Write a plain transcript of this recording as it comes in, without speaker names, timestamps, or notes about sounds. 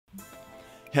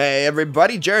Hey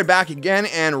everybody, Jared back again,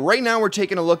 and right now we're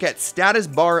taking a look at Status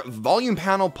Bar Volume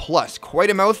Panel Plus. Quite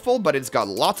a mouthful, but it's got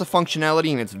lots of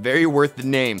functionality and it's very worth the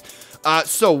name.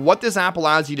 So what this app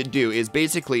allows you to do is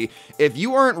basically, if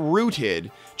you aren't rooted,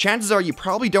 chances are you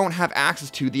probably don't have access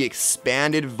to the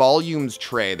expanded volumes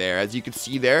tray there. As you can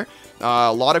see there,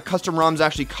 a lot of custom ROMs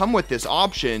actually come with this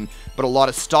option, but a lot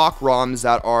of stock ROMs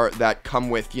that come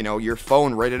with, you know, your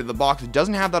phone right out of the box, it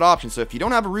doesn't have that option. So if you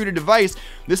don't have a rooted device,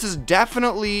 this is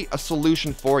definitely a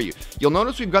solution for you. You'll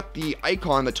notice we've got the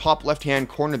icon in the top left-hand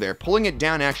corner there. Pulling it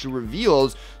down actually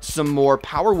reveals some more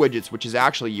power widgets, which is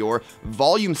actually your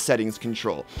volume settings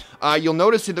control. You'll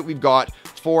notice that we've got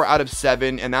 4 out of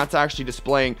 7, and that's actually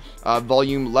displaying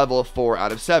volume level 4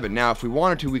 out of 7. Now, if we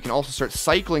wanted to, we can also start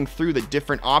cycling through the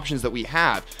different options that we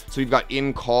have. So we've got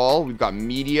in-call, we've got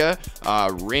media,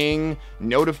 ring,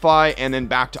 notify, and then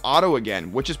back to auto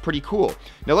again, which is pretty cool.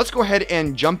 Now let's go ahead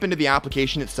and jump into the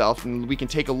application itself, and we can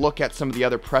take a look at some of the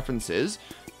other preferences.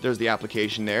 There's the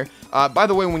application there. By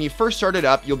the way, when you first start it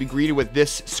up, you'll be greeted with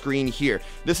this screen here.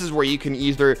 This is where you can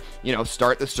either, you know,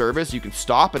 start the service, you can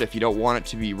stop it if you don't want it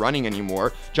to be running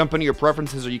anymore, jump into your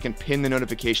preferences, or you can pin the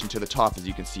notification to the top, as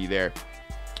you can see there.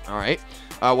 All right,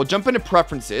 we'll jump into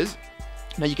preferences.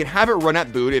 Now you can have it run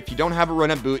at boot. If you don't have it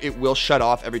run at boot, it will shut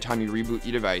off every time you reboot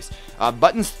your device.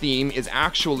 Buttons theme is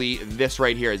actually this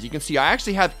right here. As you can see, I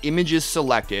actually have images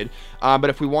selected, but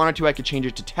if we wanted to, I could change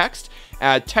it to text.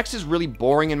 Text is really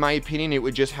boring in my opinion. It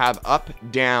would just have up,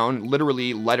 down,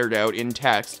 literally lettered out in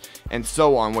text, and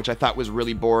so on, which I thought was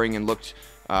really boring and looked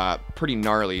pretty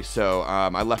gnarly, so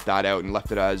I left that out and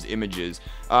left it as images.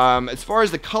 As far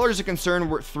as the colors are concerned,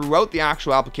 throughout the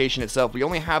actual application itself, we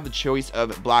only have the choice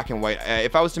of black and white.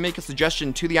 If I was to make a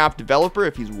suggestion to the app developer,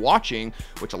 if he's watching,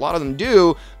 which a lot of them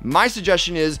do, my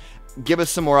suggestion is give us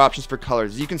some more options for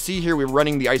colors. As you can see here, we're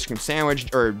running the ice cream sandwich,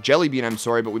 or jelly bean, I'm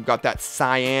sorry, but we've got that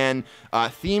cyan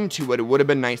theme to it. It would have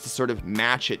been nice to sort of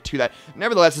match it to that.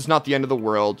 Nevertheless, it's not the end of the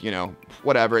world, you know,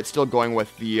 whatever. It's still going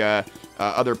with the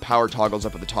other power toggles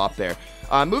up at the top there.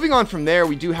 Moving on from there,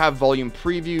 we do have volume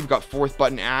preview. We've got fourth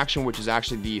button action, which is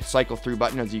actually the cycle through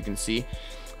button, as you can see.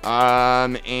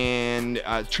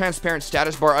 Transparent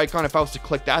status bar icon. If I was to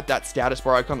click that status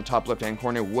bar icon in the top left hand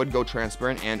corner would go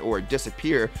transparent and or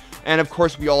disappear. And of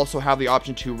course, we also have the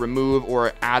option to remove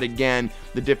or add again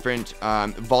the different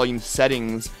volume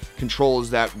settings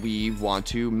controls that we want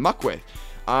to muck with.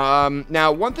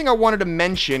 Now, one thing I wanted to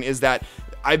mention is that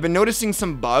I've been noticing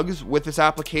some bugs with this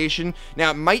application. Now,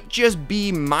 it might just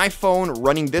be my phone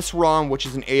running this ROM, which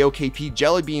is an AOKP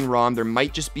Jelly Bean ROM. There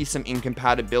might just be some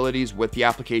incompatibilities with the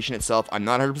application itself. I'm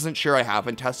not 100% sure. I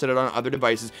haven't tested it on other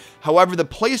devices. However, the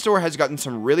Play Store has gotten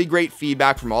some really great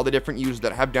feedback from all the different users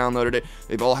that have downloaded it.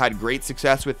 They've all had great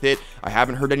success with it. I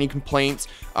haven't heard any complaints.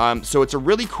 So it's a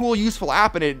really cool, useful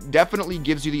app, and it definitely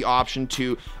gives you the option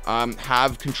to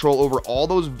have control over all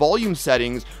those volume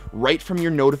settings right from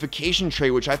your notification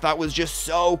tray, which I thought was just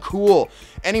so cool.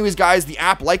 Anyways, guys, the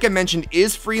app, like I mentioned,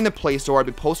 is free in the Play Store. I'll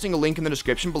be posting a link in the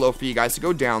description below for you guys to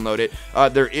go download it.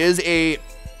 There is a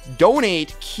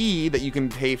donate key that you can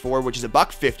pay for, which is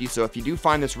 $1.50. So if you do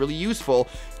find this really useful,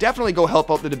 definitely go help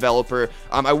out the developer.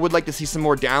 I would like to see some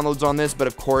more downloads on this, but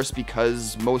of course,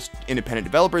 because most independent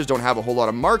developers don't have a whole lot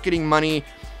of marketing money,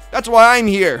 that's why I'm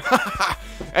here.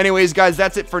 Anyways, guys,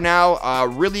 that's it for now.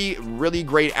 Really, really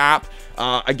great app.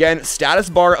 Again, Status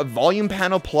Bar Volume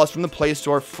Panel Plus from the Play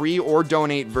Store, free or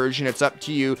donate version. It's up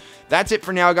to you. That's it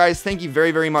for now, guys. Thank you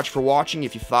very, very much for watching.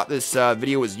 If you thought this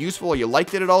video was useful or you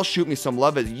liked it at all, shoot me some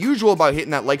love as usual by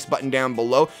hitting that likes button down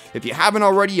below. If you haven't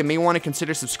already, you may want to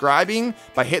consider subscribing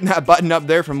by hitting that button up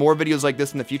there for more videos like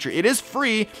this in the future. It is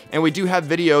free, and we do have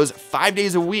videos 5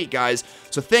 days a week, guys.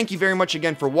 So thank you very much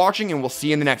again for watching, and we'll see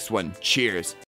you in the next one. Cheers.